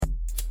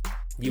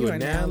You are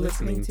now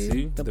listening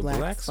to The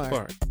Black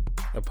Spark,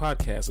 a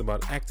podcast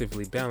about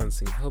actively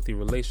balancing healthy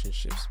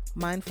relationships,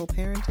 mindful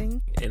parenting,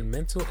 and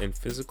mental and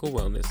physical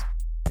wellness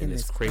in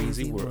this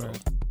crazy world.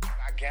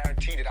 I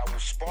guarantee that I will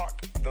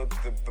spark the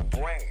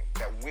brain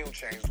that will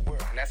change the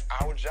world. And that's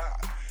our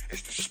job,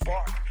 is to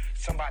spark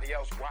somebody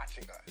else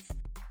watching us.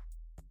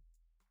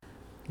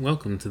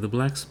 Welcome to The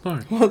Black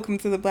Spark. Welcome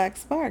to The Black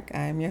Spark.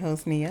 I'm your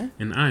host, Nia.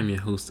 And I'm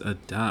your host,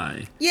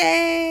 Adai.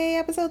 Yay!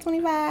 Episode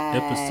 25.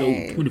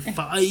 Episode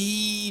 25.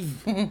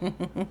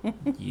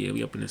 Yeah,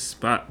 we up in the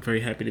spot.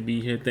 Very happy to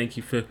be here. Thank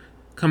you for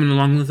coming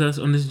along with us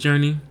on this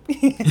journey.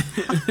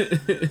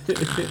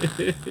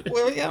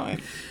 Where are we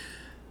going?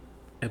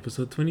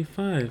 Episode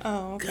 25.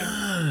 Oh, okay.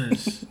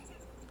 Gosh.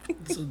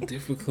 It's so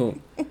difficult.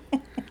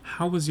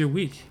 How was your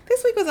week?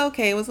 This week was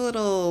okay. It was a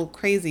little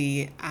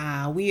crazy.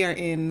 We are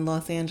in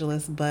Los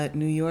Angeles, but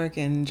New York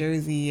and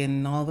Jersey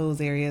and all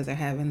those areas are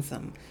having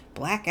some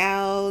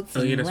blackouts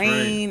and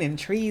rain and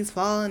trees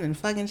falling and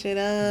fucking shit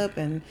up.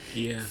 And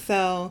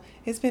so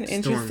it's been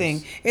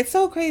interesting. It's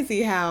so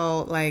crazy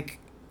how, like,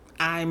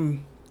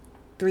 I'm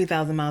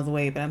 3,000 miles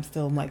away, but I'm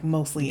still, like,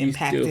 mostly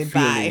impacted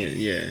by it.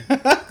 Yeah.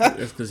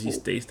 That's because you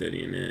stay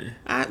steady in there.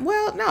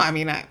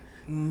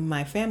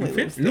 My family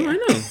lives there. No,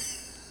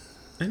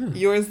 I know.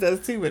 Yours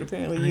does too, but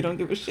apparently you don't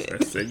give a shit. I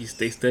said you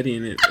stay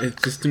studying it. It's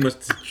just too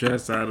much to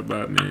stress out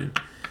about, man.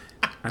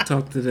 I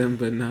talk to them,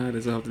 but not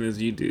as often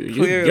as you do.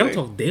 Y'all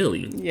talk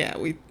daily. Yeah.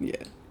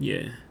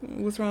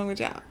 What's wrong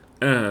with y'all?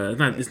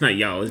 It's not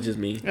y'all. It's just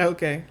me.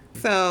 Okay.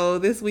 So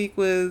this week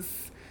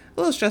was a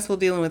little stressful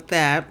dealing with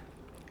that.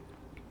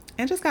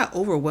 I just got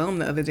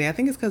overwhelmed the other day. I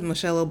think it's because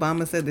Michelle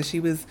Obama said that she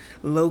was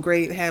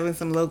having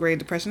some low-grade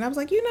depression. I was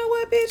like, you know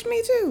what, bitch,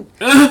 me too.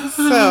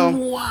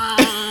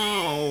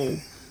 Wow.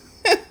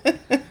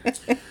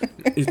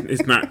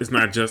 It's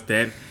not just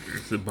that.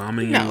 It's the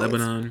bombing in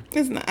Lebanon.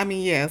 It's not. I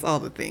mean, yeah, it's all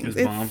the things.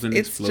 It's bombs and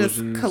explosions.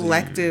 It's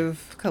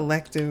just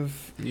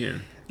collective. Yeah.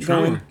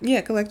 Trauma.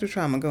 Collective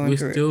trauma going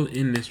through. We're still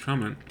in this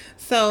trauma.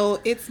 So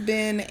it's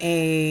been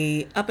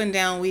a up and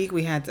down week.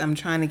 I'm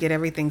trying to get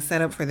everything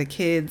set up for the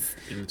kids,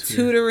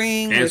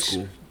 tutoring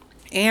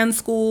and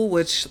school,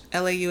 which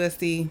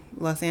LAUSD,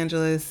 Los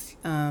Angeles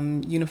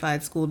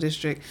Unified School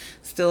District,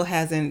 still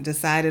hasn't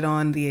decided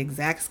on the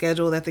exact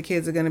schedule that the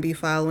kids are going to be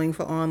following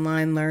for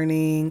online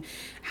learning,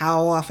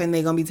 how often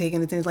they're going to be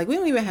taking attendance. Like, we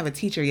don't even have a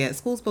teacher yet.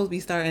 School's supposed to be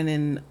starting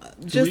in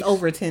just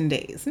over 10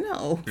 days.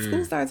 No,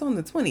 school starts on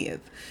the 20th.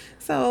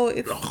 So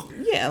it's,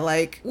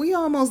 we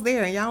almost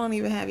there, and y'all don't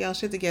even have y'all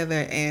shit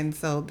together. And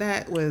so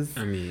that was...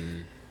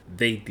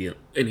 they deal.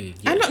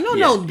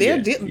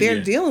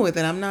 They're dealing with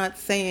it. I'm not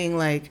saying,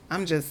 like,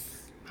 I'm just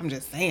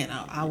saying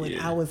I was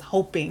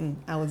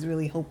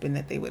really hoping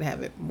that they would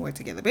have it more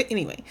together. But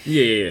anyway.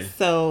 Yeah.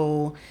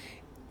 So,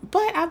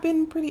 but I've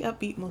been pretty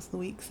upbeat most of the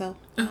week. So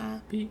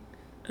upbeat.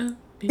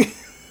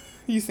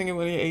 You singing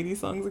one of your 80s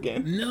songs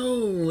again?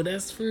 No,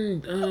 that's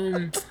from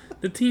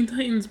the Teen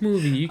Titans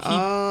movie.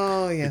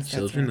 Yes, the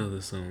children know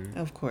the song.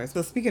 Of course.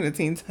 Well, speaking of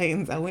Teen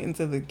Titans, I went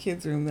into the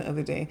kids' room the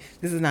other day.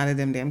 This is not a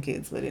damn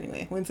kids, but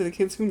anyway, went to the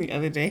kids' room the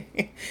other day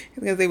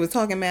because they was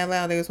talking mad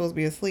loud. They were supposed to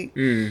be asleep.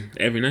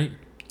 Every night?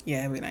 Yeah,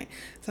 every night.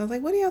 So I was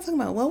like, what are y'all talking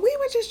about? Well, we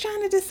were just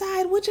trying to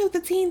decide which of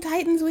the Teen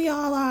Titans we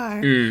all are.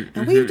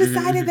 And we've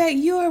decided that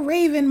you're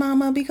Raven,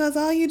 Mama, because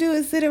all you do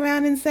is sit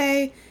around and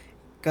say,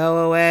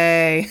 go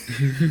away.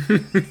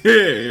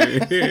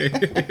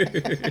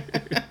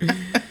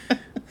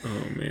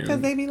 Oh, man.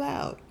 Because they be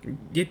loud.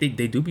 Yeah, they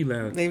do be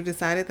loud. They've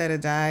decided that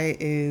Adai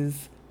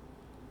is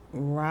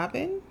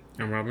Robin.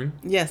 I'm Robin?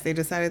 Yes, they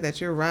decided that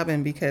you're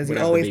Robin because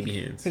without you always... the baby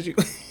hands.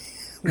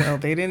 Well,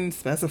 they didn't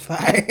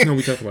specify. No,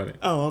 we talked about it.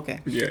 Oh, okay.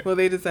 Yeah. Well,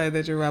 they decided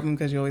that you're Robin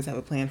because you always have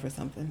a plan for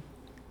something.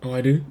 Oh,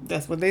 I do?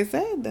 That's what they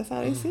said. That's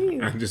how they see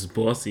you. I'm just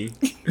bossy.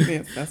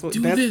 Yes, that's what.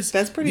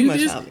 That's pretty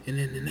much how. And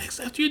then the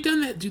next, after you're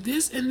done that, do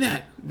this and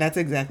that. That's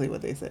exactly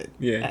what they said.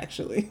 Yeah.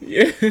 Actually.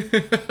 Yeah.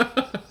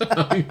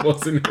 I'm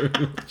bossing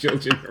the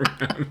children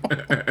around.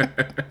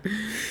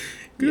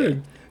 Good.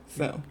 Yeah.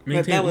 So,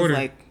 Maintain but that was order.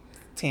 like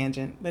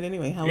tangent. But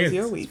anyway, how was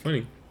your week?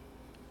 It's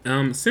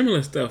funny.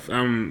 Similar stuff.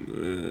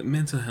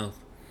 Mental health.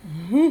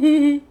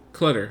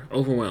 Clutter,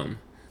 overwhelm.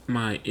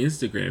 My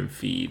Instagram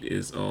feed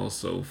is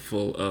also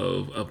full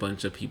of a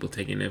bunch of people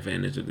taking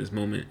advantage of this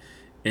moment,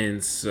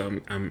 and so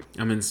I'm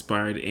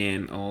inspired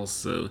and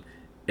also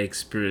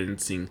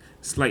experiencing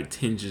slight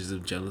tinges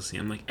of jealousy.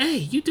 I'm like, hey,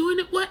 you doing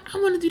it? What? I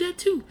want to do that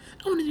too.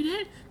 I want to do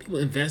that. People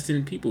investing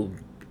in people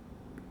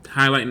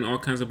highlighting all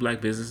kinds of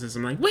black businesses.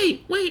 I'm like,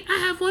 wait, I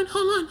have one.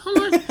 Hold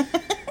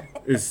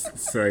on.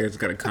 Sorry, I just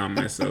gotta calm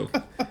myself.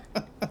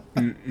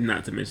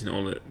 Not to mention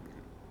all the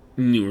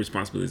new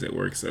responsibilities at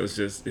work, so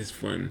it's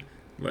fun.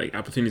 Like,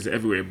 opportunities are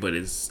everywhere, but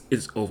it's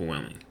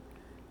overwhelming.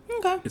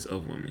 Okay. It's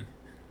overwhelming.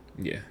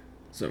 Yeah.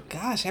 So.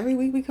 Gosh, every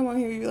week we come on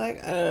here, you're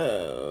like,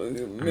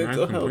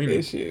 mental health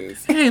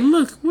issues. Hey,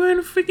 look, we're in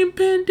a freaking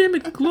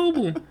pandemic,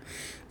 global.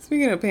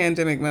 Speaking of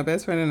pandemic, my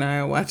best friend and I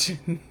are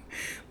watching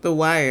The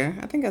Wire.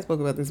 I think I spoke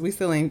about this. We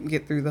still ain't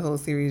get through the whole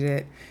series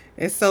yet.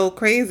 It's so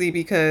crazy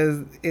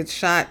because it's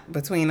shot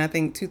between, I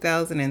think,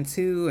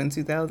 2002 and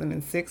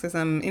 2006 or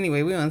something.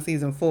 Anyway, we're on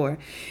season 4.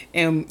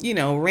 And,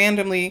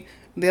 randomly,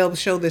 they'll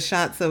show the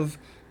shots of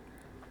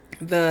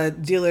the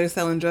dealer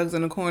selling drugs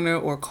in the corner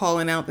or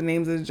calling out the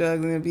names of the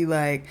drugs, and it'd be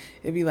like,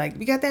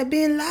 we got that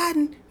Bin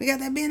Laden,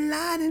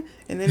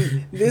 and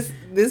then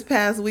this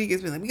past week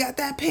it's been like, we got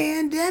that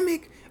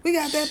pandemic,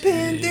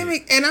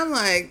 and I'm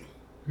like,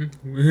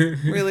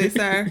 really,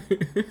 sir?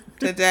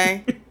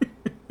 Today,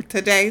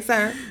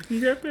 sir? You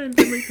got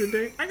pandemic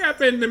today? I got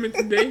pandemic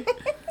today.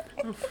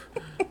 Oh,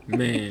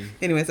 man.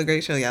 Anyway, it's a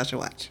great show. Y'all should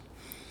watch.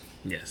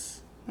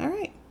 Yes. All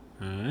right.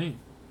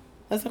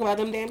 Let's talk about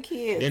them damn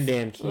kids.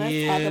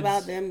 Let's talk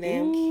about them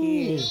damn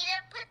kids.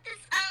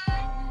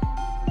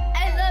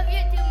 I love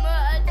you too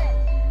much.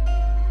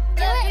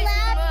 Do it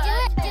louder.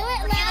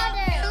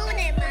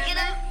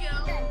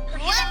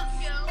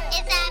 What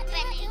is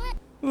happening?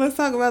 Let's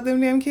talk about them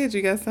damn kids.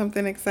 You got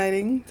something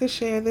exciting to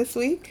share this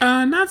week?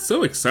 Not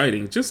so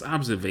exciting. Just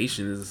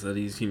observations of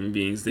these human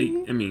beings.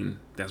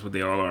 That's what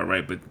they all are,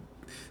 right? But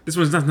this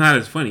one's not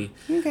as funny.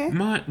 Okay.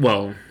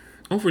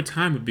 Over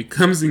time, it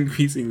becomes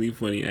increasingly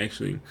funny,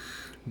 actually.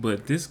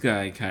 But this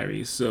guy,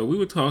 Kyrie, so we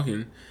were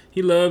talking.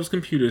 He loves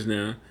computers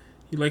now.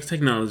 He likes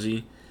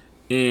technology.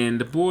 And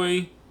the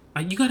boy,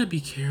 you got to be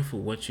careful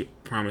what you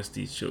promise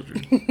these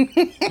children.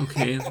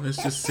 Okay?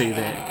 Let's just say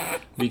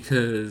that.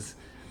 Because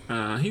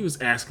he was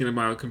asking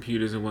about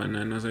computers and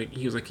whatnot. And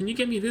he was like, can you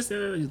get me this?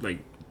 He's like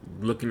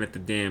looking at the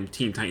damn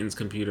Teen Titans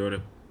computer or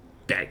the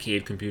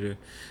Batcave computer.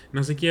 And I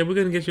was like, yeah, we're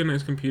going to get you a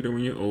nice computer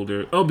when you're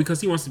older. Oh,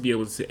 because he wants to be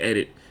able to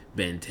edit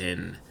Ben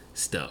 10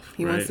 stuff.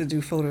 He wants to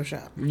do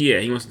Photoshop. Yeah,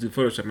 he wants to do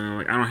Photoshop. And I'm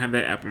like, I don't have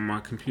that app on my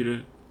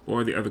computer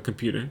or the other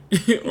computer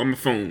or my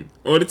phone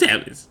or the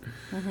tablets.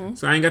 Mm-hmm.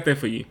 So I ain't got that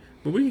for you.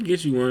 But we can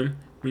get you one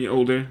when you're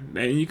older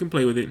and you can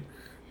play with it.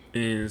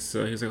 And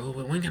so he was like, oh,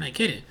 well, when can I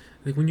get it?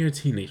 Like, when you're a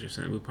teenager,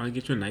 son. We'll probably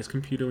get you a nice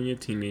computer when you're a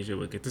teenager.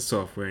 We'll get the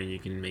software and you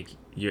can make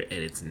your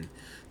edits and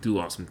do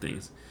awesome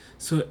things.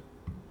 So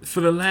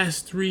for the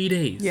last 3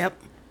 days.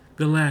 Yep.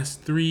 The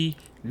last 3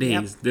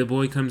 days, the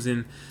boy comes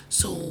in.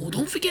 So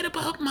don't forget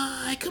about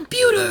my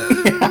computer.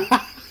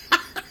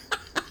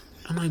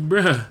 I'm like,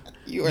 bruh,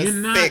 you're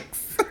not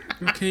 6.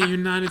 Okay, you're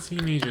not a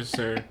teenager,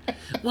 sir.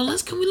 Well,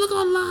 can we look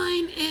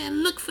online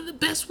and look for the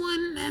best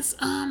one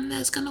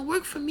that's gonna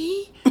work for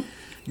me?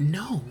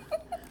 No,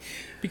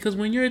 because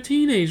when you're a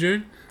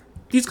teenager,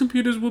 these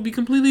computers will be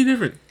completely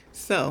different.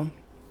 So,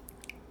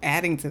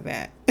 adding to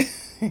that,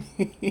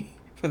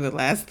 for the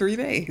last 3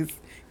 days,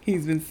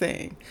 he's been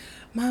saying,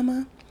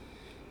 Mama,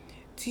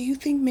 do you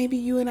think maybe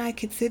you and I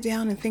could sit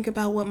down and think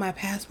about what my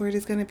password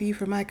is going to be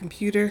for my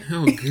computer?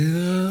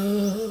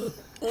 Oh,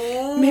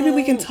 God. Maybe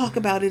we can talk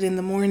about it in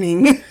the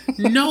morning.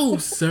 No,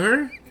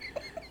 sir.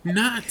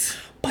 Not.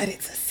 But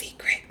it's a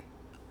secret.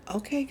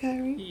 Okay,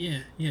 Kyrie.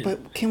 Yeah.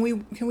 But can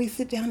we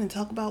sit down and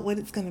talk about what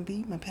it's going to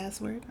be, my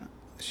password?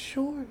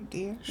 Sure,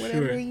 dear.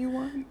 Whatever you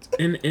want.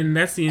 And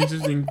that's the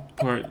interesting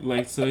part.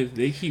 Like, so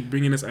they keep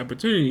bringing us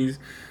opportunities,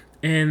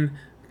 and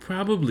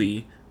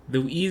probably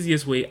the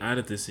easiest way out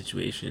of this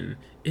situation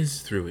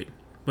is through it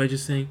by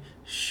just saying,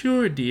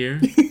 sure,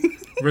 dear,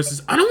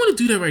 versus, I don't want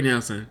to do that right now,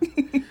 son.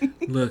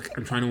 Look,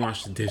 I'm trying to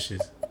wash the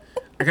dishes.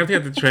 I gotta take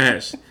out the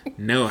trash.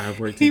 No, I have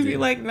work to do. He'd be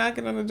like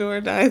knocking on the door,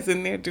 Di's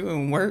in there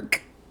doing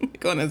work.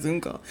 Like on a Zoom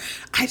call.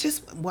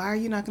 Why are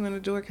you knocking on the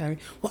door, Kyrie?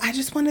 Well, I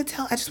just want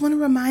to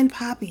remind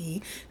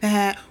Poppy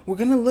that we're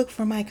going to look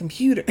for my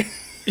computer. Kyrie,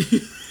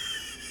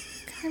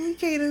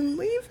 Kaden,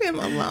 leave him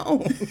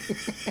alone.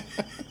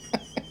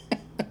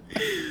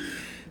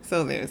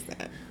 So there's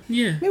that.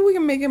 Yeah. Maybe we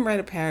can make him write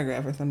a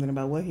paragraph or something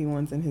about what he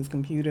wants in his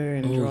computer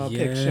and draw a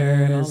picture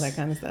and all that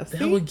kind of stuff.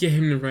 That would get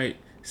him to write.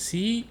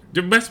 See,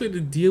 the best way to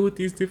deal with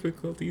these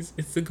difficulties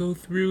is to go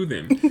through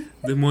them.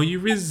 The more you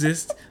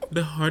resist,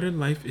 the harder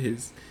life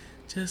is.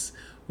 Just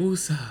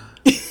woosah.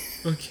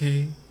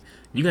 Okay.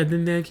 You got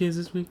them damn kids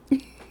this week?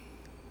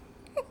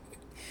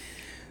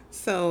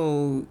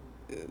 So,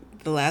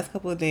 the last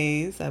couple of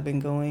days, I've been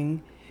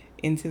going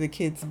into the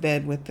kids'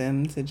 bed with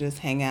them to just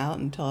hang out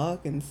and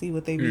talk and see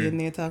what they be in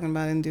there talking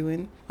about and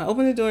doing. I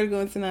open the door to go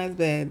into Sinai's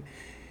bed.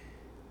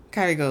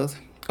 Kyrie goes,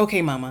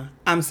 okay, Mama,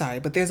 I'm sorry,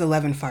 but there's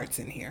 11 farts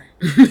in here.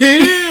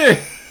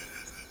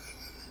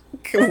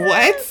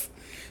 What?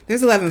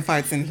 There's 11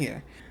 farts in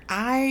here.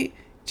 I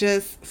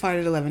just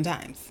farted 11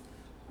 times.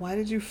 Why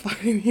did you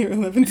fart in here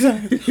 11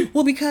 times?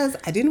 Well, because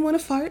I didn't want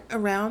to fart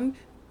around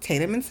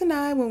Tatum and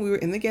Sinai when we were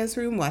in the guest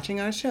room watching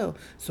our show.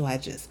 So I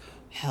just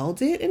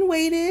held it and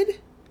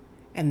waited.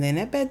 And then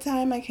at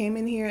bedtime, I came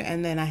in here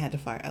and then I had to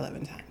fart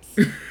 11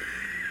 times.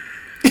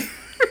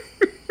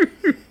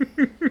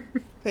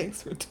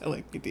 Thanks for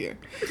telling me, dear.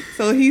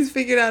 So he's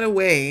figured out a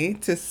way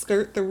to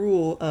skirt the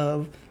rule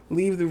of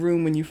leave the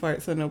room when you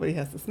fart so nobody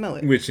has to smell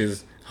it. Which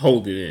is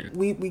hold it in.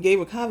 We gave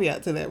a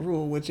caveat to that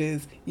rule, which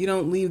is you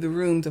don't leave the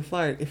room to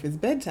fart if it's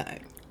bedtime.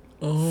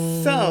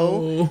 Oh.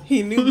 So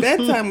he knew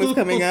bedtime was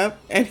coming up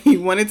and he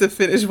wanted to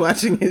finish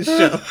watching his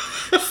show.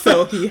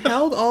 So he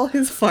held all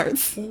his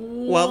farts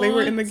while they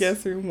were in the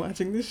guest room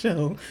watching the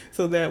show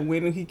so that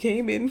when he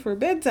came in for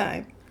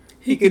bedtime,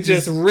 he could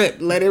just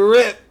let it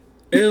rip.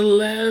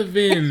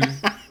 11.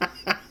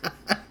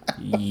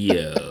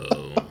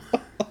 Yo.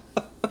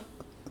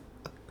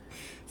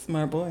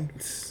 Smart boy.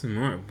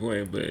 Smart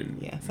boy,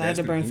 but yeah, so I had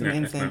to burn some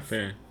incense. That's not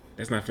fair.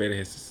 That's not fair to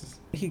his sisters.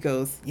 He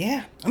goes,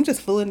 yeah, I'm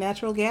just full of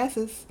natural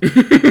gases.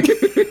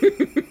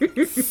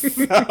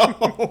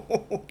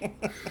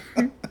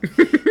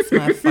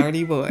 Smart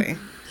farty boy.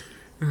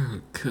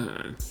 Oh,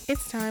 God.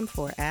 It's time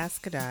for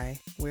Ask a Die,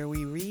 where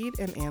we read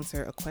and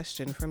answer a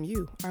question from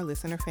you, our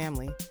listener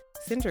family.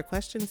 Send your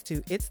questions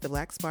to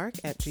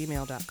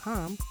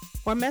itstheblackspark@gmail.com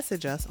or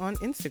message us on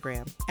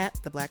Instagram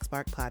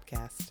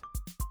 @theblacksparkpodcast.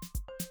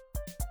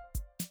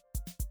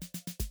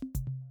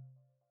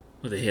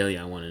 What the hell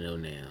y'all want to know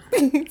now?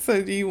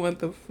 So do you want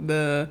the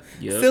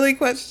silly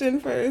question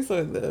first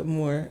or the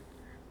more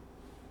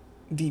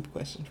deep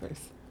question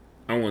first?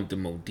 I want the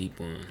more deep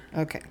one.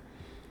 Okay.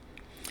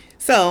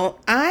 So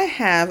I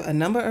have a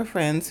number of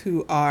friends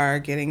who are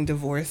getting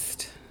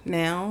divorced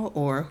now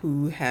or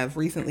who have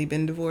recently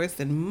been divorced,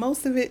 and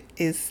most of it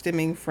is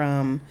stemming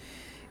from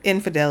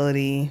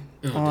infidelity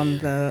on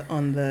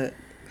the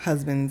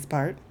husband's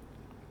part.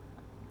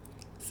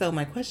 So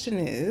my question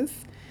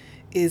is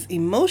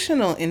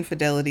emotional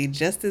infidelity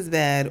just as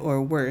bad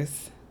or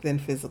worse than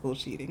physical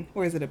cheating,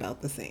 or is it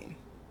about the same?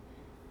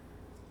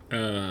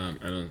 I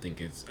don't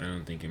think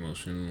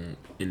emotional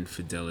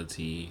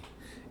infidelity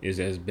is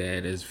as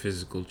bad as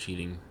physical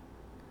cheating.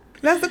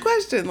 That's the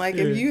question. Like,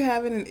 if you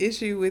having an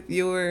issue with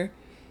your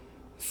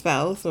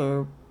spouse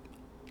or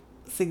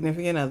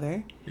significant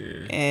other,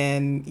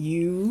 and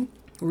you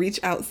reach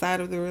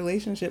outside of the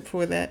relationship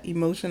for that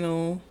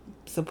emotional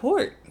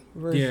support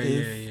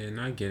versus...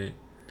 No, I get it.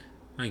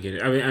 I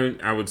mean,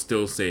 I would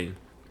still say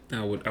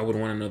I would want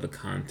to know the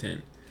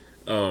content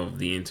of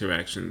the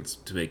interactions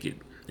to make it,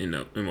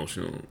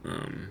 emotional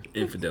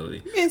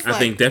infidelity. I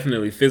think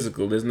definitely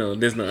physical. There's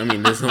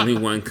only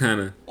one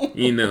kind of,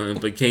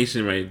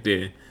 implication right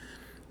there.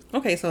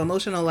 Okay, so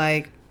emotional,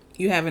 like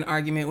you have an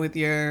argument with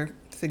your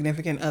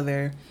significant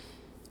other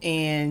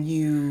and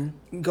you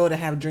go to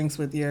have drinks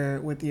with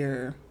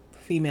your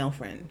female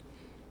friend.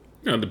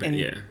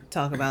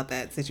 Talk about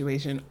that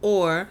situation.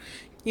 Or,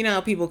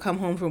 people come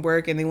home from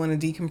work and they want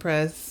to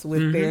decompress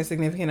with their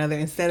significant other.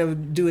 Instead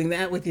of doing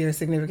that with your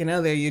significant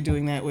other, you're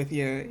doing that with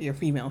your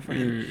female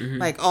friend.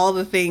 Like all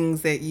the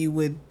things that you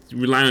would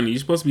rely on. You're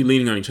supposed to be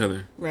leaning on each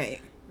other,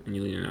 right? And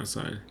you're leaning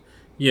outside.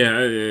 Yeah,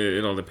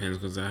 it all depends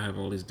because I have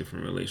all these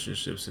different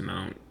relationships, and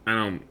I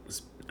don't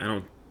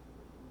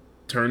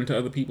turn to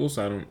other people,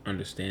 so I don't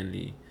understand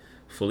the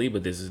fully.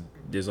 But there's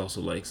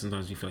also like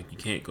sometimes you feel like you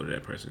can't go to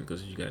that person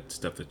because you got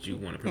stuff that you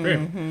want to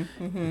prepare.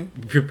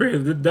 Prepare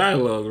the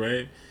dialogue,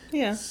 right?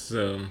 Yeah.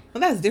 So well,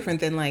 that's different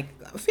than I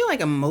feel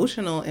like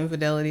emotional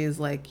infidelity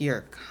is like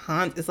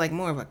it's like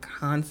more of a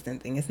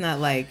constant thing. It's not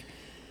like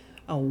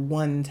a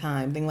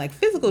one-time thing. Like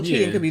physical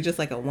cheating could be just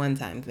like a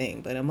one-time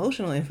thing, but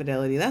emotional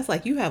infidelity, that's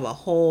like you have a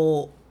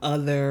whole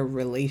other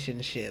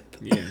relationship.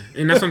 Yeah,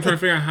 and that's what I'm trying to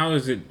figure out. How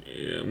is it?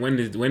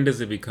 When does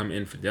it become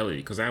infidelity?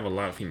 Because I have a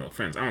lot of female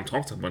friends. I don't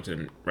talk to a bunch of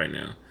them right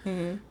now,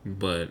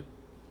 but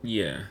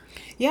yeah,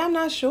 I'm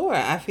not sure.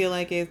 I feel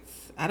like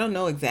I don't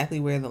know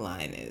exactly where the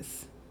line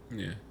is.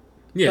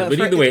 Yeah, but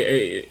either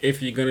way,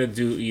 if you're gonna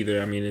do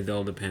either, I mean, it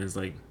all depends.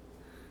 Like,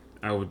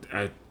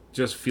 I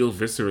just feel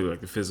viscerally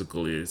like the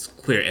physical is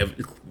clear.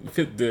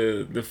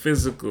 The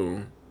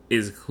physical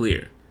is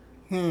clear.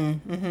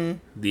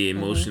 The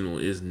emotional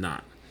is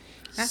not.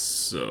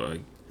 So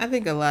I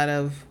think a lot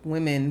of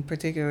women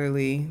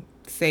particularly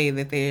say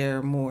that they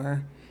are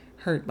more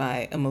hurt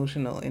by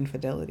emotional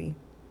infidelity.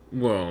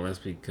 Well, that's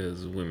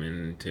because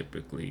women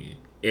typically,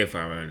 if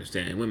I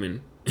understand,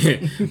 women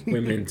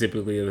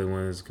typically are the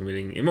ones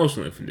committing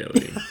emotional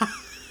infidelity.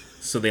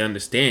 So they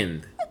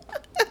understand.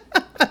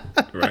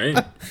 Right?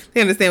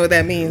 They understand what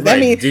that means.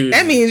 Like,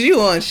 that means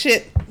you on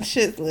shit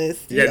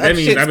list. Yeah, that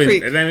means I've been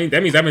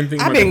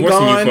thinking about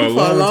divorcing you for a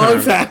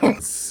long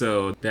time.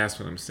 So that's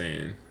what I'm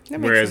saying.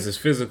 Whereas this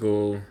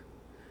physical,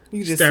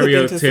 you just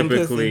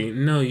stereotypically,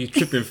 no, you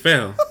tripped and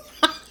fell.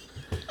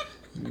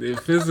 The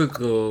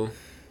physical,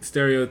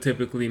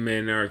 stereotypically,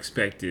 men are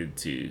expected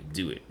to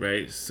do it,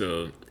 right?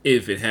 So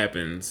if it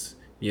happens,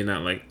 you're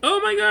not like, oh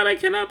my god, I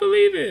cannot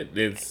believe it.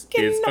 It's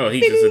he's just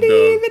a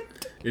dog.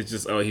 It's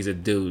just he's a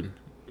dude.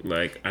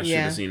 Like, I should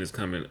have seen this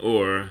coming.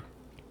 Or,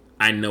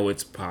 I know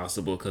it's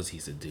possible because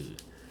he's a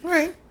dude.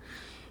 Right.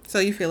 So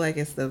you feel like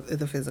it's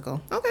the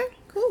physical. Okay,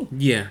 cool.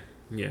 Yeah.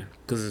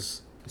 Because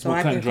it's so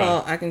I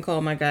can call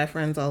my guy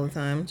friends all the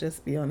time.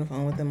 Just be on the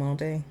phone with them all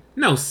day.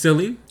 No,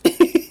 silly.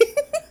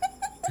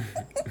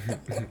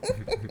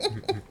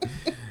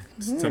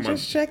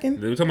 Just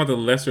checking. We're talking about the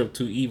lesser of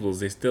two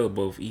evils. They're still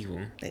both evil.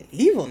 They're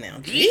evil now.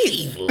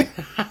 Evil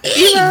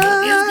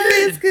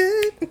is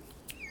good.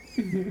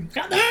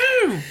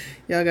 Goddamn!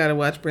 Y'all gotta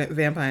watch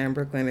Vampire in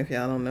Brooklyn if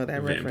y'all don't know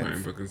that reference. Vampire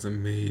in Brooklyn's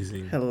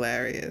amazing.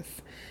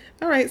 Hilarious.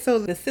 All right, so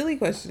the silly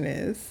question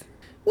is,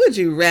 would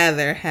you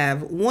rather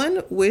have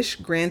 1 wish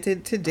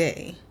granted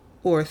today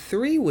or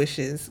 3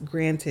 wishes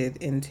granted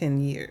in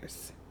 10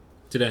 years?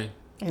 Today.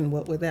 And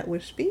what would that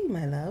wish be,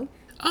 my love?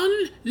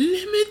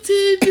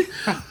 Unlimited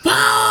power!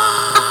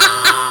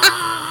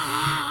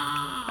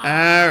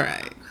 All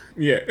right.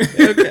 Yeah.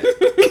 Okay.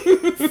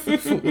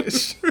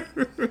 Foolish.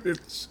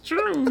 It's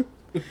true.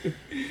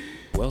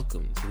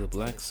 Welcome to the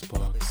Black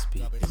Spark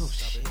Speak. Oh,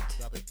 shit.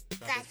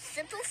 That's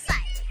simple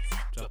science.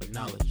 Dropping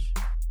knowledge.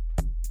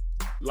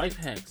 Life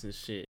hacks and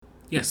shit.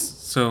 Yes,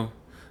 so,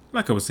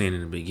 like I was saying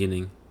in the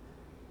beginning,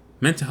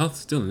 mental health is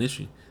still an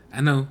issue.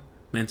 I know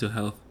Mental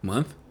Health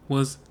Month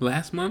was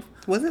last month.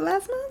 Was it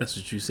last month? That's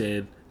what you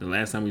said the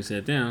last time we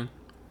sat down.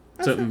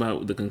 Something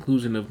about the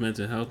conclusion of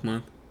Mental Health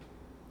Month.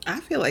 I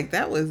feel like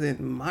that was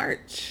in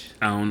March.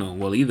 I don't know.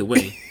 Well, either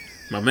way,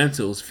 my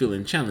mental's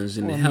feeling challenged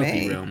in the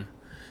healthy realm.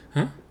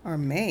 Huh? Or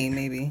May,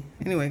 maybe.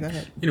 Anyway, go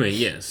ahead. Anyway,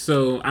 yes.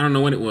 So, I don't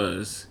know when it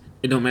was.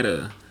 It don't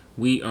matter.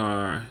 We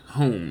are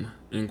home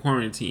in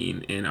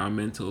quarantine and our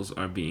mentals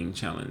are being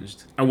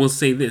challenged. I will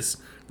say this.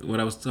 What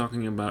I was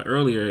talking about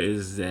earlier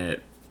is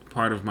that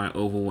part of my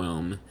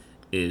overwhelm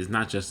is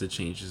not just the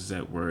changes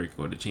at work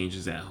or the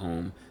changes at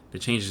home, the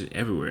changes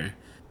everywhere.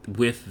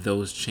 With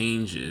those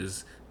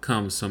changes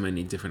come so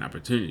many different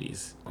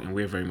opportunities. And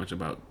we're very much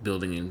about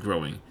building and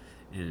growing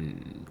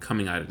and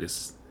coming out of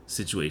this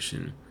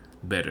situation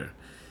better.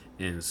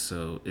 And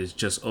so it's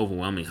just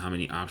overwhelming how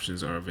many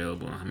options are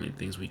available and how many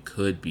things we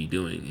could be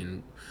doing,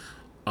 and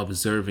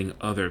observing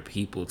other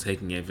people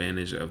taking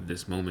advantage of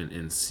this moment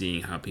and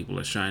seeing how people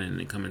are shining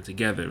and coming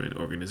together and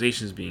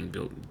organizations being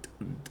built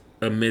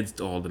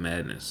amidst all the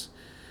madness,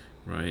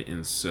 right?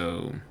 And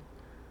so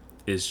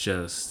it's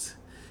just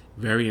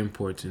very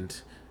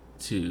important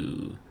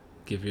to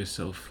give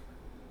yourself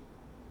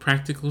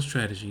practical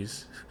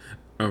strategies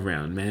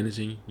around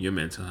managing your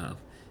mental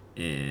health.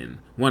 And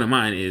one of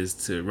mine is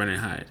to run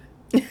and hide.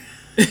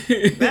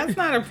 That's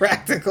not a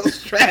practical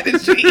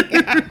strategy.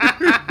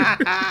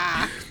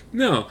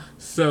 No.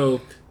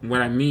 So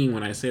what I mean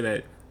when I say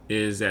that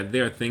is that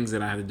there are things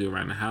that I have to do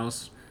around the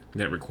house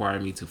that require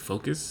me to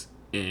focus.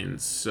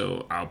 And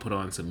so I'll put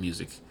on some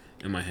music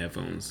in my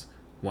headphones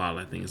while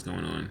that thing is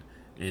going on.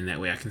 And that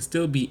way I can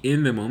still be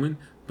in the moment,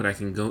 but I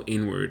can go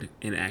inward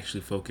and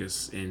actually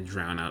focus and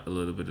drown out a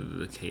little bit of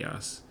the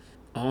chaos.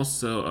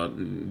 Also,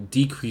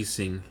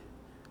 decreasing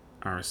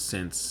our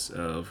sense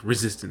of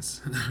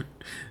resistance.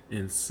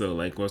 And so,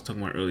 like what I was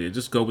talking about earlier,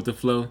 just go with the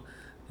flow,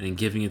 and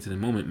giving into the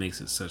moment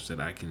makes it such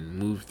that I can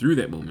move through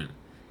that moment.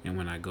 And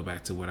when I go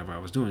back to whatever I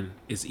was doing,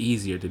 it's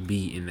easier to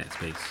be in that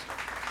space.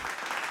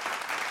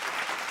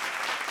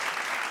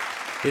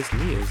 It's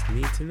Nia's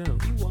Need to Know.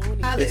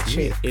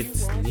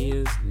 It's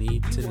Nia's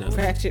Need to Know.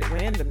 Ratchet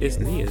random. It's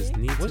Nia's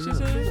Need to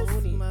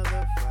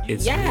Know.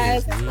 It's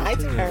Yes, Nia's Need my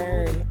to Know.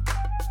 turn.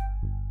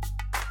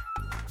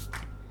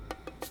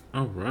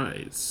 All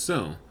right,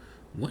 so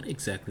what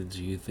exactly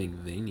do you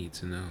think they need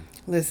to know?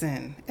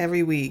 Listen,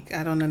 every week,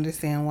 I don't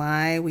understand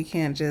why we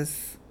can't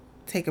just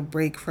take a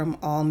break from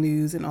all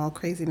news and all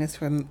craziness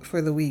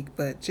for the week,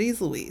 but geez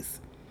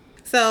Louise.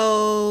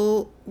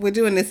 So we're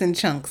doing this in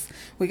chunks.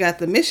 We got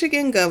the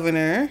Michigan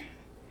governor.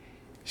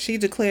 She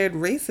declared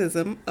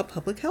racism a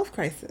public health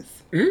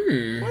crisis.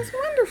 That's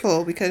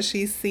wonderful, because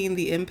she's seen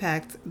the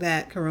impact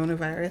that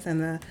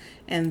coronavirus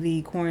and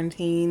the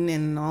quarantine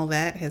and all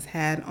that has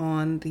had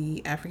on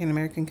the African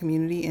American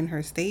community in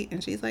her state,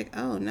 and she's like,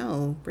 "Oh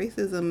no,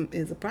 racism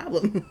is a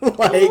problem.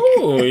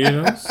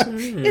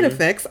 It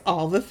affects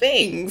all the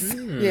things."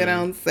 You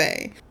don't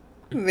say.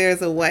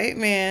 There's a white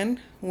man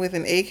with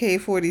an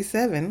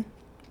AK-47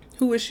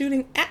 who was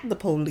shooting at the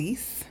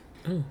police.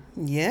 Oh.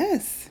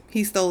 Yes.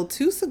 He stole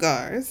 2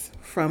 cigars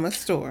from a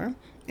store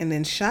and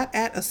then shot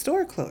at a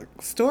store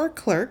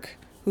clerk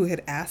who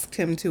had asked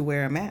him to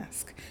wear a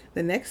mask.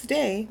 The next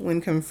day, when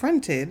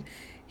confronted,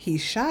 he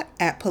shot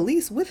at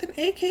police with an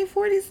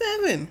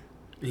AK-47.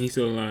 He's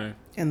still alive.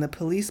 And the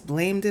police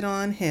blamed it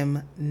on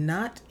him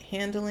not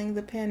handling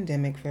the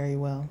pandemic very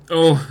well.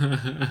 Oh,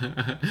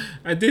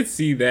 I did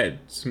see that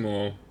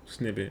small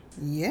snippet.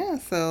 Yeah,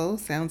 so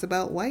sounds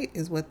about white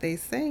is what they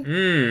say.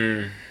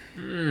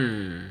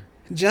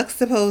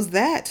 Juxtapose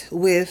that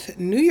with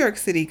New York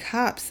City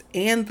cops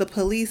and the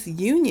police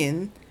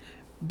union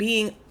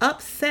being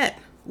upset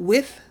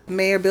with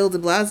Mayor Bill de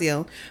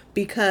Blasio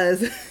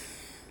because,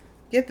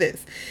 get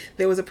this,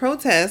 there was a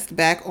protest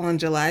back on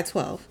July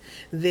 12th.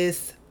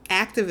 This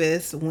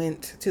activist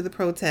went to the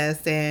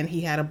protest and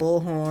he had a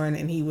bullhorn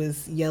and he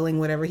was yelling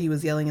whatever he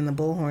was yelling in the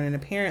bullhorn, and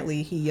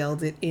apparently he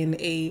yelled it in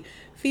a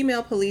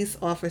female police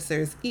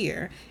officer's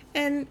ear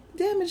and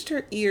damaged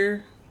her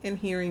ear and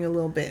hearing a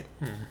little bit.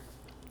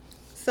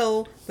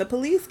 So the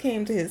police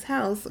came to his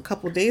house a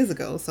couple days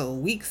ago, so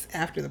weeks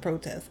after the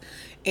protest,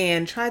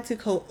 and tried to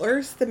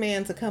coerce the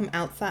man to come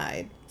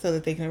outside so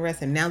that they can arrest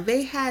him. Now,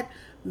 they had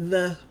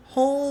the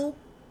whole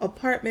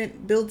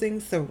apartment building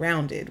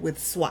surrounded with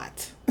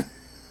SWAT.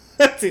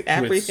 to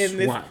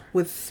apprehend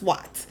with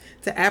SWAT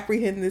to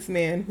apprehend this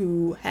man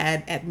who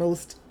had at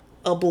most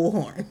a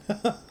bullhorn.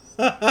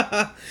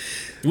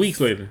 Weeks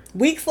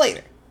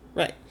later,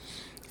 right?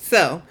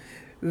 So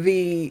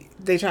they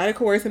try to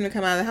coerce him to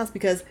come out of the house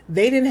because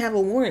they didn't have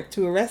a warrant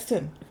to arrest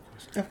him.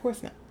 Of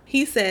course not.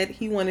 He said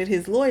he wanted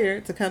his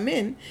lawyer to come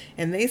in,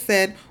 and they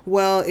said,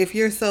 "Well, if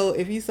you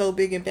so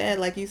big and bad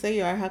like you say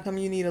you are, how come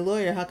you need a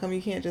lawyer? How come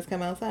you can't just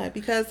come outside?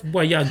 Because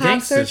y'all cops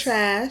gangsters are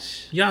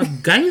trash. Y'all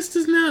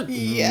gangsters now?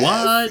 Yes,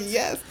 what?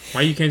 Yes.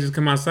 Why you can't just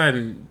come outside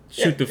and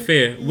shoot the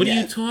fair? What are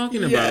you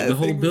talking about? The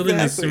whole building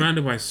is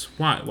surrounded by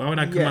SWAT. Why would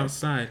I come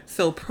outside?"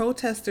 So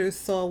protesters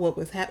saw what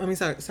was happening.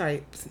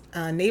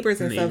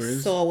 Neighbors and stuff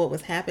saw what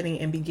was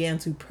happening and began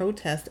to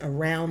protest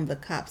around the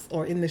cops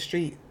or in the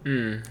street.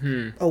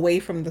 Mm-hmm. Away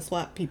from the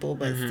SWAT people,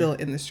 but still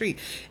in the street.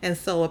 And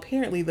so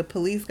apparently the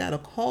police got a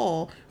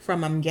call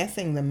from, I'm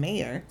guessing, the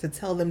mayor to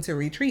tell them to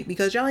retreat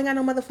because y'all ain't got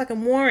no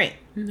motherfucking warrant.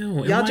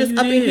 No, y'all just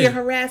up in here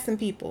harassing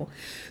people.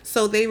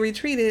 So they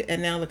retreated,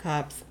 and now the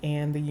cops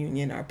and the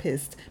union are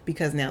pissed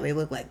because now they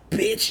look like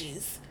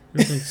bitches.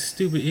 Look like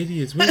stupid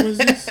idiots. Where was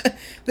this?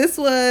 This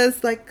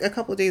was like a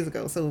couple of days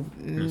ago. So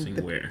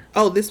where?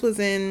 Oh, this was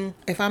in,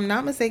 if I'm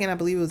not mistaken, I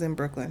believe it was in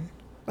Brooklyn,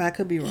 but I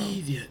could be wrong.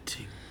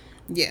 Idioting.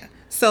 Yeah.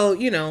 So,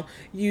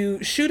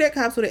 you shoot at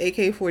cops with an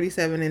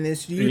AK-47 and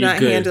it's you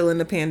not handling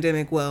the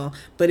pandemic well.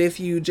 But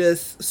if you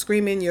just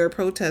scream in your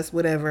protest,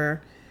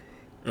 whatever,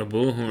 a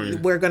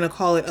bullhorn, we're going to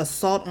call it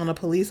assault on a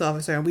police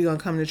officer, and we're going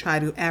to come to try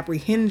to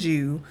apprehend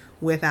you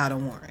without a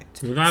warrant.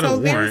 So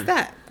there's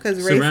that.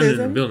 Because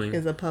racism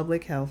is a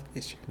public health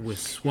issue. With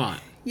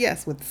SWAT.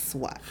 Yes, with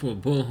SWAT. For a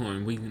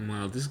bullhorn.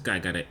 Meanwhile, this guy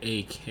got an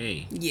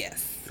AK.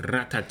 Yes.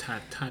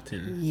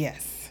 Ratatatatin.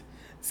 Yes.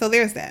 So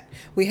there's that.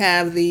 We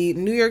have the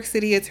New York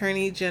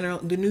Attorney General,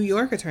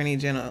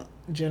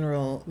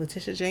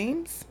 Letitia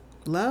James.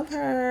 Love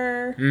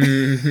her.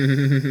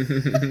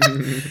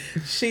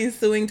 She's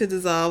suing to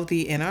dissolve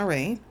the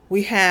NRA.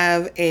 We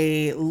have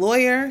a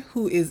lawyer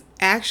who is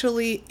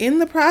actually in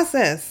the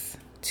process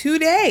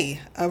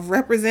today of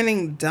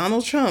representing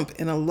Donald Trump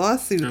in a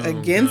lawsuit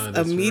against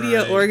a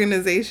media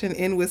organization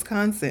in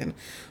Wisconsin,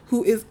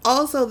 who is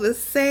also the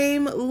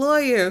same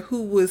lawyer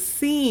who was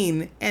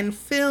seen and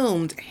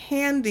filmed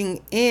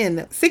handing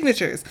in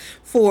signatures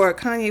for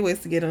Kanye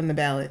West to get on the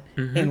ballot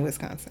in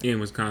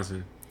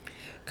Wisconsin.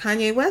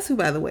 Kanye West, who,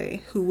 by the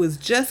way, who was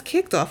just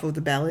kicked off of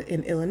the ballot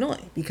in Illinois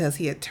because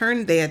they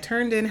had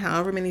turned in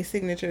however many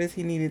signatures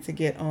he needed to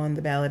get on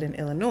the ballot in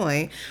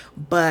Illinois,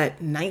 but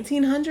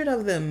 1,900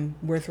 of them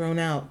were thrown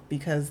out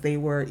because they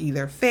were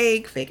either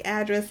fake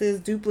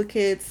addresses,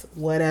 duplicates,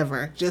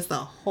 whatever. Just a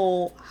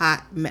whole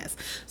hot mess.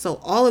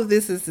 So all of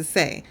this is to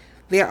say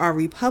there are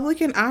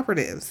Republican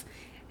operatives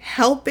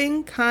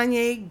helping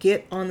Kanye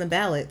get on the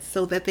ballot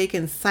so that they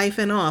can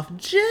siphon off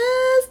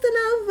just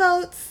enough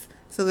votes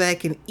so that I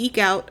can eke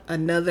out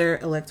another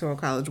electoral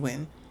college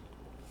win.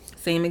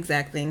 Same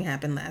exact thing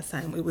happened last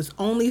time. It was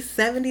only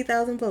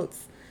 70,000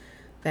 votes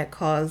that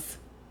caused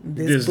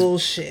this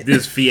bullshit.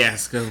 This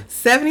fiasco.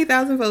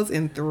 70,000 votes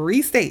in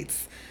 3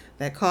 states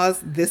that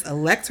caused this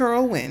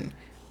electoral win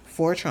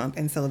for Trump.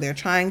 And so they're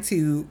trying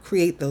to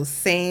create those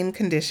same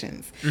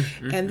conditions.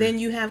 And then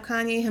you have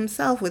Kanye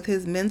himself with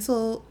his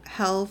mental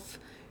health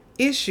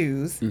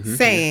issues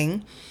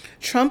saying,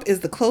 Trump is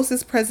the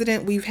closest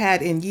president we've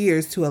had in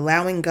years to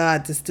allowing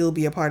God to still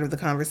be a part of the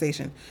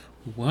conversation.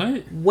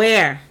 What?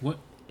 Where? What?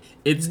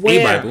 It's a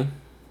Bible.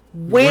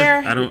 Where?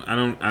 I don't.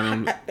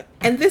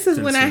 And this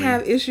is when I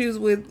have issues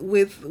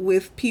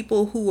with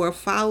people who are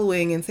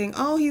following and saying,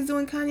 "Oh, he's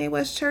doing Kanye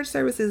West church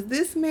services."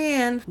 This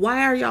man,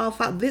 why are y'all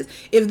this?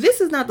 If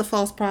this is not the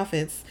false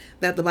prophets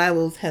that the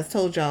Bible has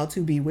told y'all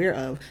to beware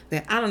of,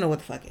 then I don't know what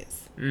the fuck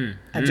is.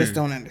 I just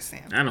don't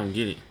understand. I don't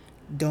get it.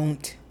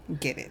 Don't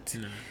get it.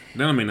 No.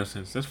 That don't make no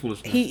sense. That's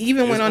foolish. He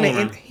even went on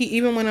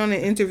an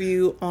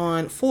interview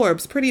on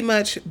Forbes, pretty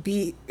much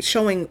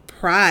showing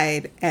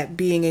pride at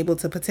being able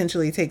to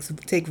potentially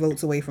take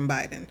votes away from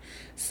Biden.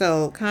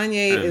 So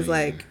Kanye is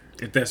like,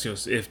 if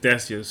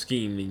that's your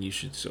scheme, then you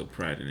should show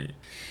pride in it.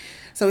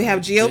 So we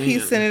have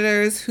GOP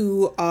senators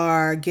who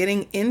are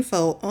getting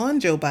info on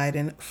Joe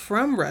Biden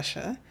from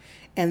Russia,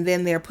 and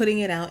then they're putting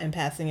it out and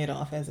passing it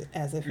off as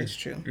if it's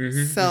true.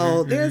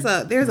 So there's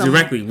a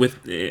directly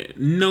with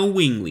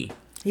knowingly.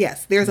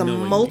 Yes, there's a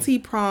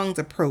multi-pronged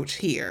approach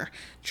here,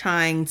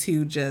 trying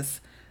to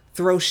just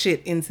throw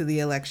shit into the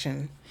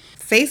election.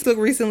 Facebook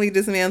recently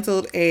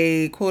dismantled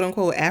a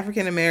quote-unquote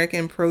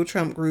African-American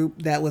pro-Trump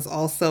group that was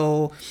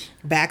also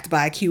backed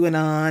by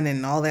QAnon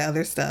and all that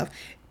other stuff.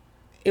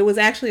 It was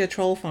actually a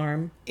troll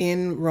farm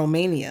in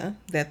Romania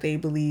that they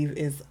believe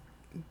is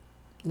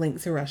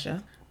linked to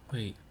Russia.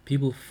 Wait,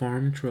 people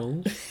farm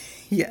trolls?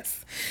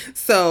 Yes.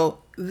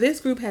 So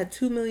this group had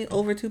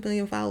over 2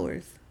 million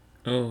followers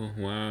Oh,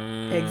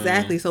 wow.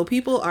 Exactly. So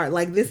people are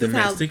like, this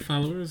Domestic is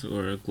how followers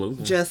or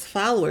global? just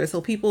followers.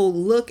 So people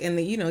look and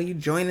you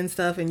join and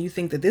stuff and you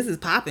think that this is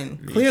popping.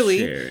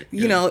 Clearly,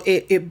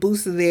 it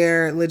boosts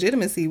their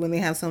legitimacy when they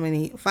have so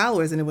many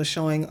followers. And it was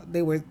showing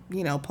they were,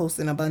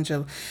 posting a bunch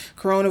of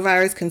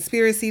coronavirus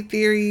conspiracy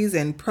theories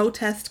and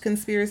protest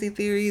conspiracy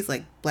theories,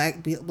 like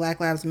Black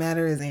Lives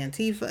Matter is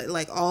Antifa,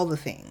 like all the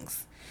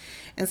things.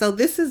 And so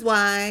this is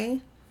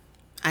why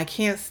I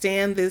can't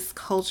stand this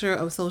culture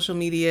of social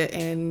media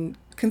and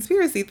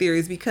conspiracy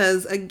theories,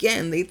 because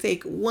again, they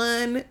take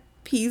one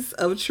piece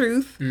of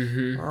truth,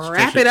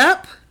 wrap it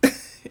up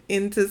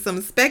into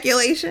some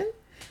speculation,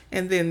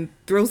 and then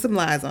throw some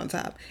lies on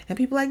top. And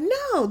people are like,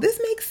 no, this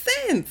makes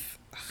sense.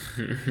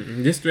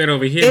 This thread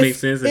over here makes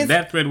sense, and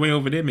that thread way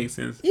over there makes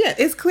sense. Yeah,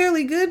 it's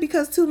clearly good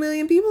because 2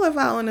 million people are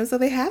following them, so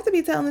they have to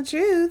be telling the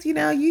truth.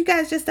 You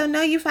guys just don't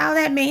know you follow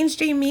that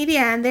mainstream media,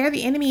 and they're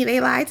the enemy. They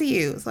lie to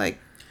you. It's like,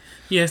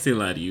 yes, they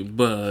lie to you,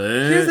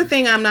 but here's the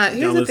thing.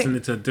 Y'all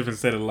listening to a different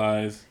set of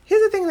lies.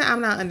 Here's the thing that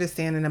I'm not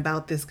understanding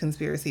about this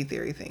conspiracy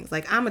theory things.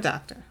 Like, I'm a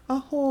doctor,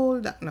 no,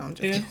 I'm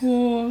joking.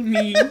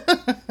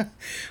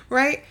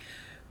 Right?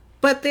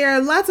 But there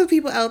are lots of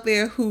people out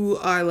there who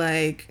are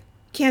like,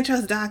 can't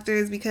trust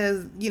doctors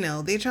because,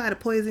 they try to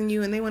poison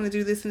you and they want to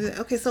do this and that.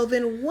 Okay, so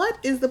then what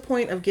is the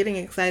point of getting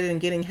excited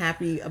and getting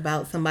happy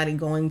about somebody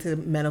going to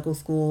medical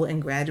school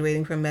and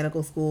graduating from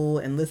medical school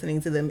and listening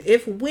to them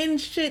if when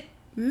shit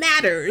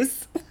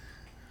matters,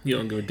 you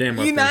don't give a damn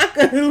about you're not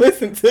going to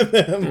listen to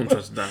them? You don't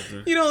trust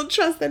doctors. You don't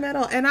trust them at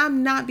all. And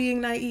I'm not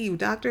being naive.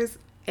 Doctors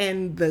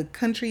and the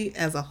country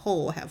as a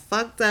whole have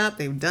fucked up.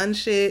 They've done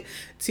shit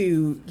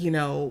to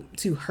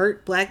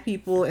hurt Black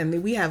people,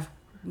 and we have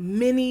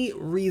many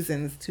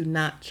reasons to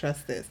not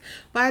trust this.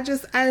 But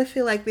I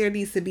feel like there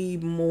needs to be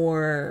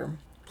more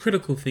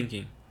critical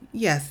thinking.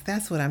 Yes,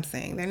 that's what I'm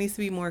saying. There needs to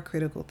be more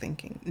critical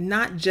thinking.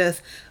 Not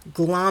just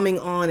glomming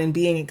on and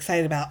being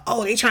excited about,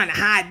 oh, they trying to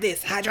hide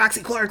this.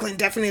 Hydroxychloroquine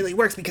definitely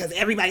works because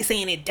everybody's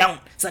saying it don't.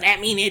 So that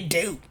mean it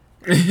do.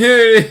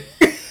 It's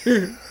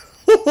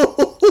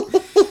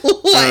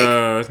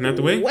not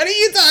the way? What are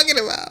you talking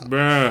about?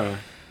 Bruh.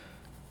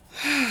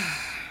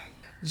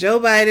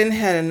 Joe Biden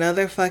had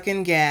another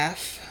fucking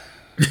gaffe.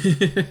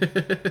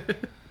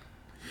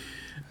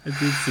 I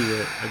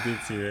did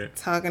see that.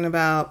 Talking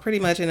about, pretty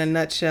much in a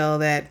nutshell,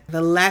 that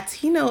the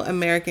Latino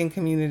American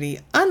community,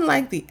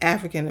 unlike the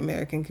African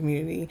American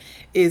community,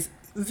 is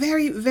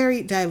very,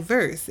 very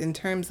diverse in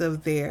terms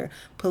of their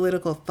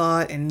political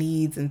thought and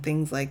needs and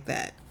things like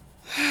that.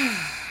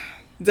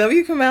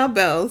 W. Kamau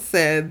Bell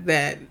said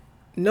that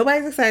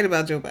nobody's excited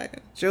about Joe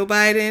Biden. Joe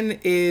Biden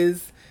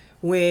is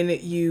when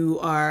you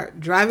are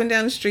driving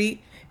down the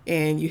street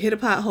and you hit a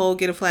pothole,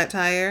 get a flat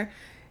tire.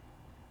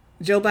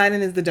 Joe Biden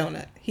is the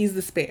donut. He's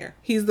the spare.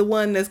 He's the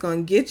one that's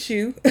going to get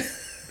you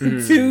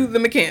to the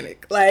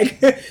mechanic. Like,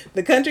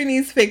 the country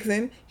needs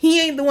fixing.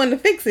 He ain't the one to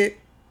fix it.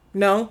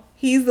 No,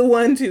 he's the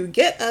one to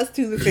get us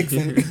to the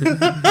fixing.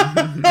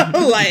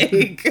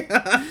 Like,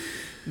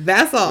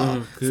 that's all.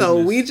 Oh,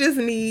 so we just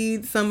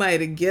need somebody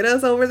to get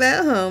us over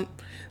that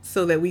hump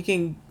so that we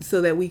can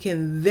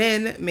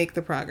then make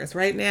the progress.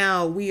 Right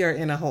now, we are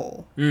in a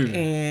hole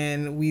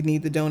and we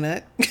need the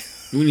donut.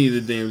 We need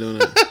the damn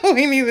donut.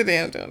 We need the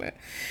damn donut.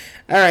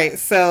 All right,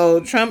 so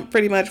Trump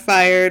pretty much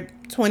fired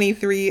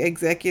 23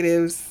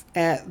 executives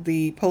at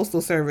the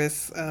Postal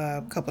Service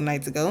a couple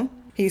nights ago.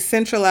 He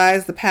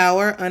centralized the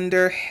power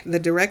under the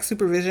direct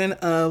supervision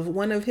of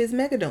one of his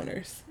mega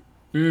donors,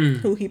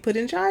 who he put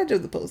in charge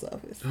of the post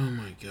office. Oh,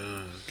 my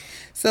God.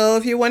 So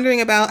if you're wondering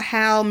about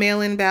how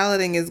mail-in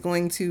balloting is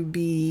going to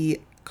be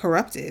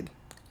corrupted,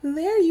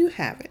 there you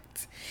have it.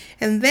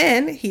 And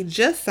then he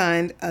just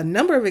signed a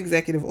number of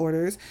executive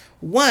orders.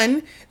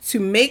 One, to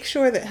make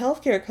sure that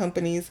healthcare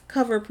companies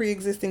cover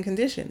pre-existing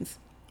conditions.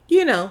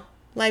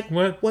 Like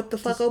what the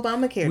fuck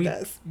Obamacare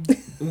does.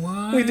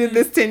 What? We did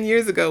this 10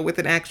 years ago with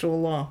an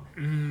actual law.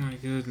 Oh, my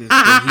goodness.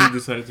 So he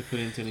decided to put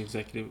it into an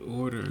executive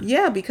order.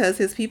 Yeah, because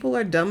his people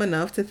are dumb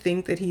enough to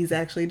think that he's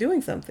actually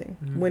doing something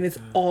when it's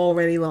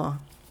already law.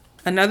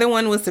 Another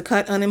one was to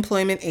cut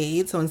unemployment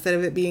aid. So instead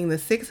of it being the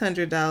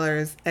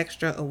 $600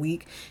 extra a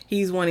week,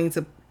 he's wanting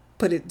to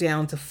put it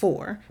down to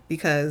 $4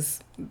 because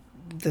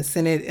the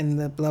Senate and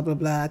the blah, blah,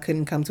 blah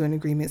couldn't come to an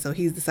agreement. So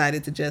he's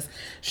decided to just,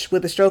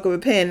 with a stroke of a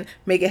pen,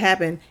 make it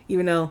happen,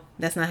 even though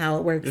that's not how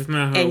it works. It's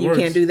not how and it you works.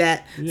 can't do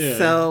that. Yeah.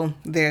 So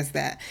there's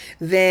that.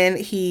 Then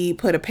he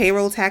put a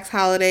payroll tax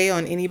holiday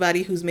on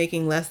anybody who's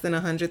making less than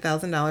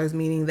 $100,000,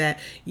 meaning that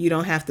you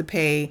don't have to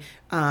pay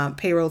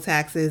payroll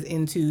taxes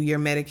into your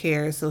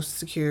Medicare, Social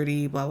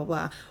Security, blah, blah,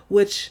 blah,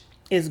 which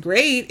is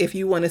great if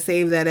you want to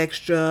save that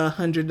extra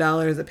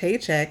 $100 a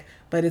paycheck.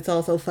 But it's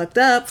also fucked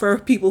up for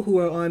people who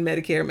are on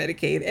Medicare,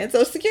 Medicaid, and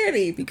Social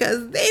Security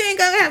because they ain't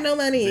gonna have no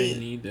money. They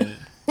need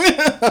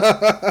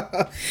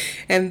that.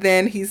 And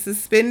then he's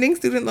suspending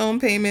student loan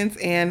payments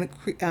and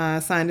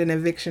signed an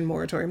eviction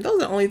moratorium.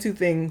 Those are only two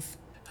things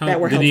that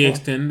were helpful. Did he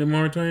extend the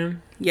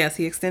moratorium? Yes,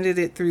 he extended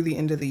it through the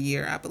end of the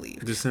year, I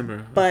believe.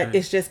 December. But okay.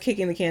 it's just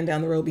kicking the can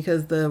down the road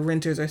because the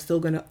renters are still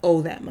going to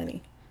owe that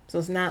money. So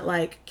it's not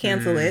like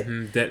cancel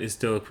it. Debt is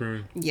still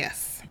accruing.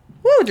 Yes.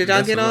 Woo, did y'all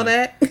That's get a all lot.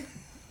 that?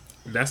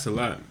 That's a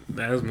lot.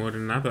 That was more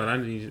than I thought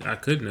I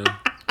could know.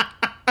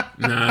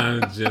 Nah,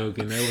 I'm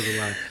joking. That was a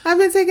lot. I've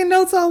been taking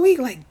notes all week.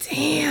 Like,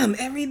 damn,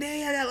 every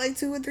day I got like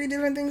 2 or 3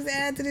 different things to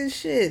add to this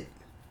shit.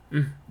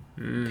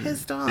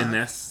 Pissed off. And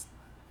that's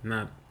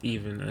not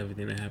even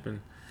everything that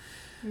happened.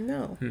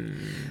 No.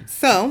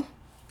 So,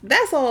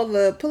 that's all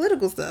the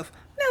political stuff.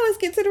 Now let's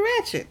get to the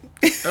ratchet.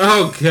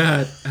 Oh,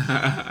 God.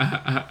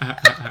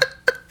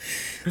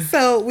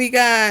 So, we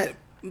got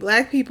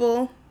black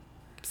people,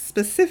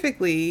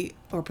 specifically,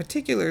 or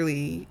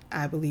particularly,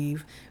 I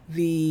believe,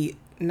 the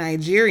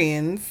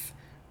Nigerians,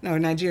 or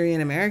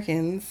Nigerian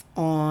Americans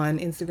on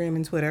Instagram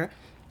and Twitter,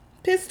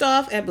 pissed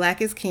off at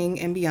Black is King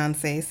and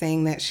Beyonce,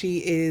 saying that she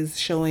is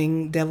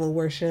showing devil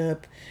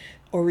worship,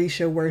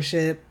 Orisha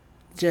worship,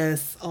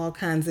 just all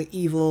kinds of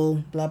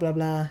evil, blah, blah,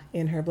 blah,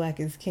 in her Black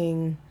is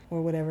King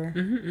or whatever.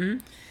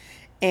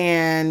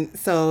 And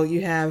so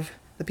you have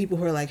the people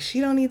who are like, she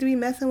don't need to be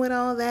messing with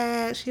all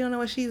that. She don't know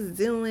what she's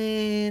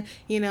doing.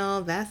 You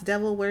know, that's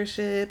devil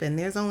worship and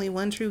there's only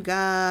one true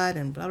God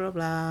and blah, blah,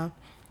 blah.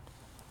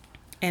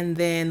 And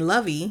then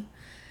Lovey.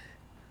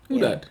 Who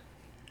that?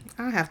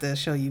 I'll have to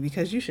show you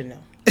because you should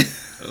know.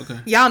 Okay.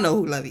 Y'all know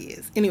who Lovey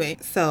is. Anyway,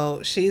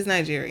 so she's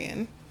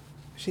Nigerian.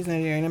 She's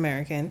Nigerian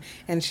American.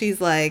 And she's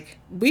like,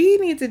 we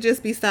need to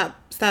just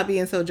stop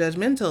being so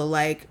judgmental.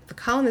 Like, the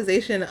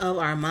colonization of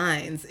our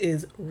minds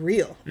is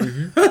real.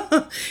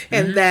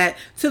 And that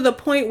to the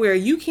point where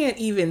you can't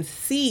even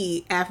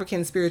see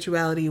African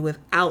spirituality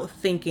without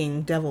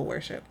thinking devil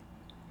worship.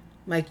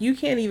 Like, you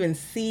can't even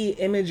see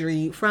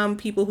imagery from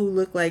people who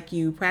look like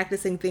you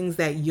practicing things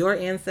that your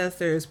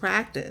ancestors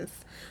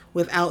practiced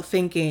without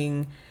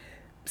thinking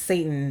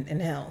Satan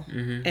and hell.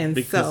 And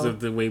Because so,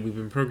 of the way we've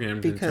been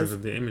programmed in terms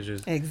of the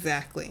images.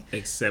 Exactly.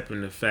 Except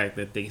in the fact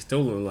that they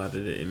stole a lot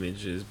of the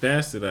images,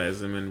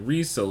 bastardized them, and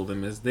resold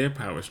them as their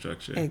power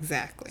structure.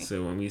 Exactly.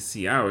 So when we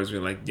see ours,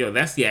 we're like, yo,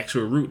 that's the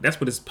actual root. That's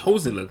what it's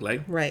supposed to look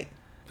like. Right.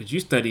 But you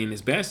studying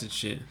this bastard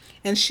shit.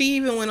 And she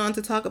even went on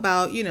to talk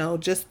about, you know,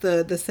 just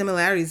the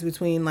similarities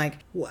between, like,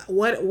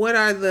 what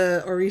are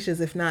the Orishas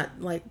if not,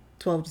 like,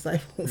 12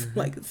 disciples?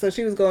 Like, so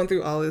she was going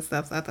through all this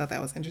stuff. So I thought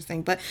that was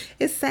interesting. But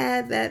it's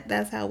sad that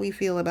that's how we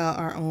feel about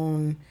our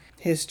own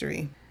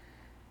history.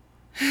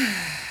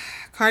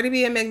 Cardi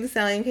B and Meg Thee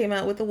Stallion came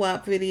out with the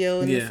WAP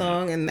video and the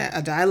song, and that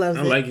Adai loves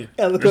it. I like it.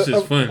 This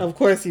is fun. Of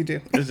course you do.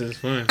 This is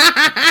fun.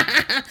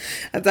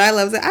 Adai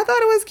loves it. I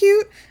thought it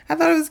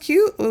was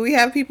cute. Well, we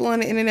have people on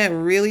the internet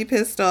really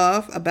pissed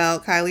off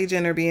about Kylie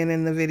Jenner being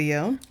in the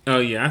video. Oh,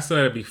 yeah. I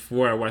saw it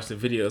before I watched the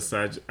video,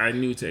 so I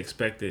knew to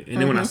expect it.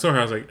 And then when I saw her,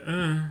 I was like,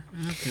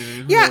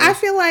 okay. Yeah, I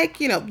feel like,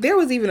 you know, there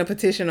was even a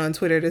petition on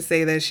Twitter to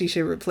say that she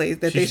should replace,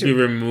 that she should be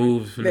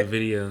removed from the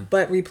video.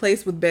 But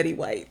replaced with Betty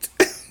White.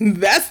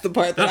 That's the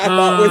part that I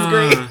thought was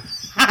great.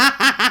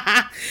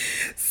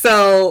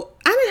 So,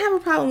 I didn't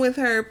have a problem with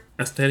her.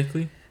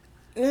 Aesthetically?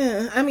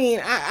 I mean,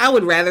 I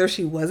would rather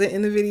she wasn't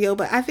in the video,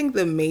 but I think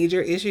the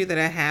major issue that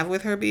I have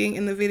with her being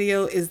in the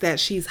video is that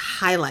she's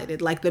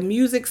highlighted. Like, the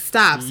music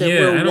stops and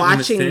we're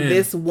watching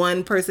this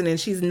one person, and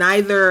she's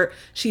neither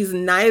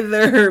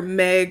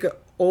Meg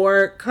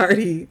or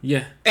Cardi.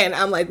 Yeah. And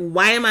I'm like,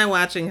 why am I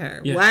watching her?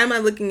 Yeah. Why am I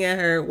looking at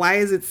her? Why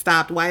is it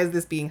stopped? Why is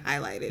this being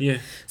highlighted? Yeah.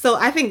 So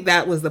I think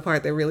that was the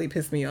part that really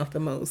pissed me off the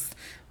most.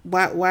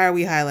 Why are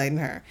we highlighting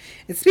her?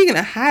 And speaking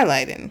of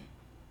highlighting,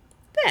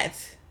 that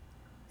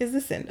is the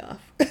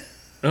send-off.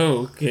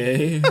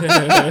 Okay.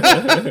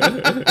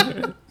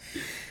 The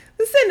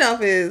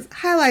send-off is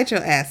highlight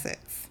your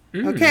assets.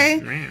 Okay?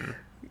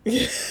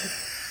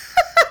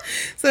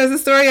 So there's a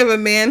story of a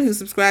man who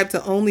subscribed to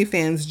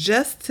OnlyFans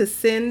just to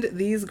send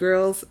these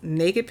girls'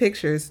 naked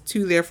pictures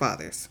to their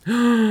fathers.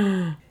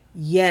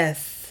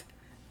 Yes.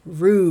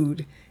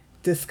 Rude.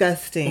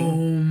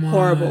 Disgusting.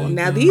 Horrible.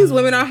 Now, these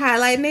women are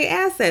highlighting their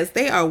assets.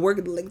 They are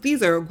working, like,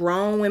 these are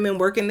grown women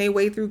working their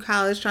way through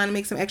college trying to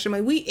make some extra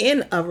money. We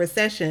in a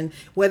recession,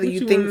 whether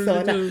you think so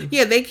or not.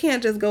 Yeah, they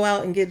can't just go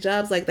out and get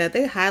jobs like that.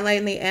 They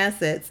highlighting their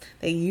assets.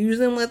 They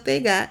using what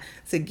they got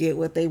to get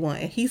what they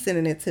want. And he's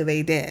sending it to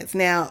their dads.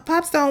 Now,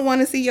 Pops don't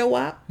want to see your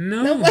WAP.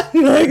 No. Like,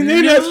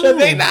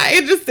 they're not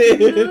interested.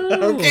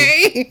 No.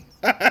 Okay?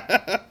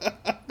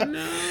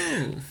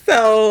 No.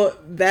 So,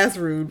 that's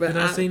rude. But Did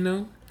I say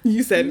no?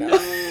 You said no.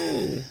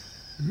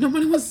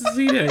 Nobody wants to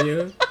see that,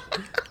 yo.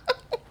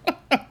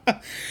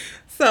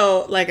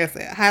 So, like I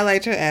said,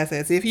 highlight your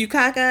assets. If you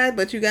cockeyed,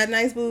 but you got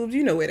nice boobs,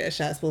 you know where that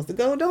shot's supposed to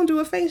go. Don't do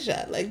a face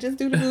shot. Like, just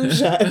do the boob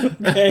shot.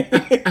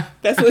 Okay?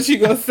 That's what you're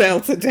going to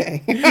sell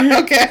today.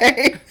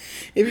 Okay?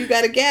 If you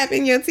got a gap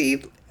in your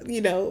teeth, you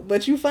know,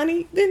 but you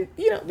funny, then,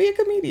 you know, be a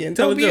comedian.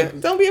 Don't be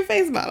a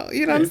face model.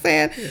 You know what I'm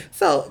saying? Yeah.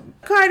 So,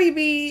 Cardi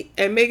B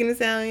and Megan Thee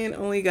Stallion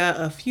only got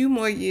a few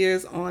more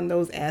years on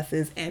those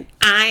asses, and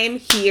I'm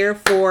here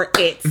for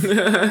it.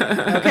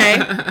 Okay?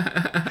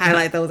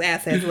 Highlight those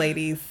assets,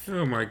 ladies.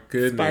 Oh, my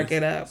goodness. Spark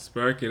it up.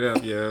 Spark it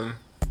up, yo.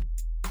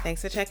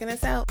 Thanks for checking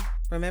us out.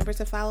 Remember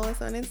to follow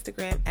us on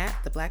Instagram at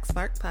The Black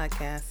Spark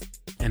Podcast.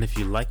 And if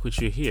you like what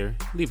you hear,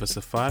 leave us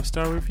a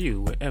 5-star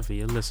review wherever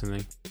you're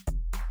listening.